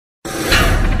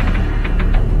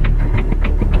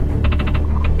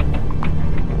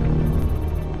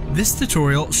This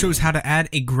tutorial shows how to add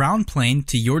a ground plane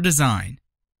to your design.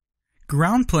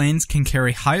 Ground planes can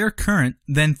carry higher current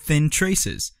than thin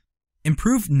traces,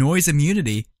 improve noise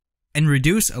immunity, and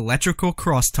reduce electrical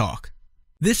crosstalk.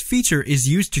 This feature is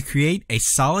used to create a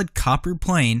solid copper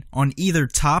plane on either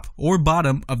top or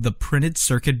bottom of the printed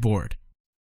circuit board.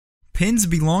 Pins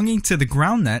belonging to the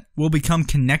ground net will become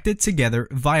connected together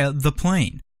via the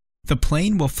plane. The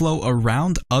plane will flow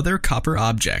around other copper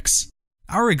objects.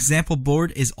 Our example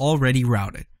board is already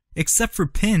routed, except for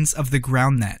pins of the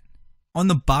ground net. On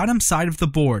the bottom side of the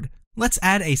board, let's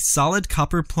add a solid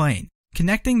copper plane,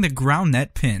 connecting the ground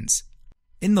net pins.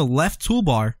 In the left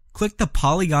toolbar, click the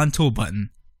Polygon tool button.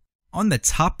 On the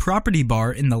top property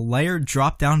bar in the Layer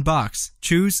drop-down box,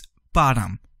 choose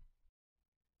Bottom.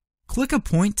 Click a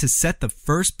point to set the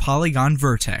first polygon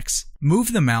vertex.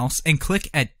 Move the mouse and click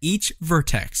at each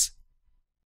vertex.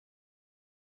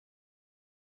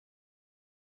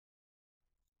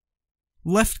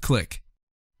 Left-click.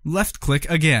 Left-click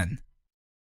again.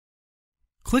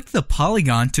 Click the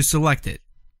polygon to select it.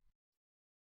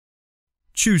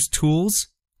 Choose Tools,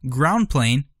 Ground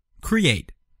Plane,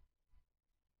 Create.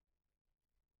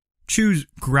 Choose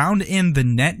Ground in the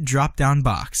Net drop-down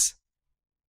box.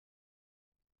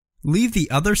 Leave the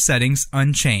other settings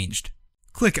unchanged.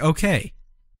 Click OK.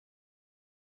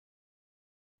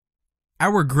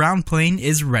 Our ground plane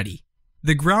is ready.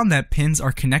 The ground net pins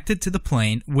are connected to the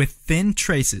plane with thin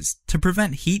traces to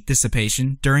prevent heat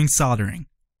dissipation during soldering.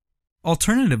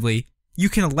 Alternatively, you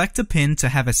can elect a pin to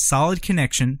have a solid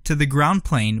connection to the ground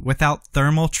plane without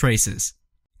thermal traces.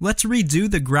 Let's redo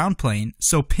the ground plane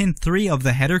so pin 3 of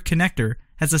the header connector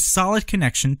has a solid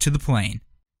connection to the plane.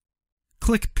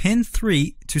 Click pin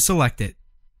 3 to select it.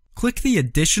 Click the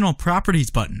Additional Properties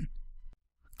button.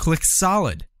 Click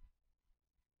Solid.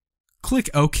 Click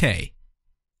OK.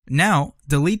 Now,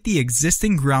 delete the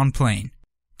existing ground plane.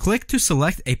 Click to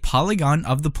select a polygon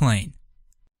of the plane.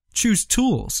 Choose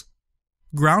Tools,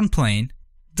 Ground Plane,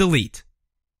 Delete.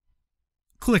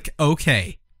 Click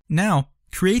OK. Now,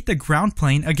 create the ground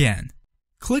plane again.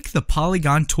 Click the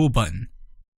Polygon tool button.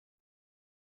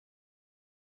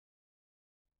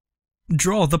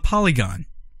 Draw the polygon.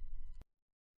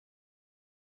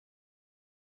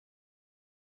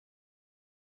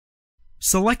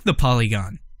 Select the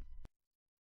polygon.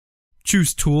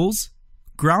 Choose Tools,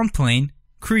 Ground Plane,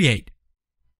 Create.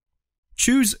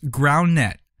 Choose Ground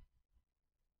Net.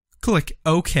 Click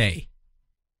OK.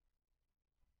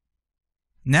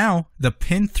 Now, the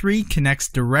pin 3 connects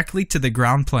directly to the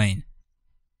ground plane.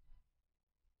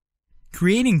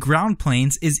 Creating ground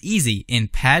planes is easy in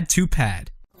Pad2Pad.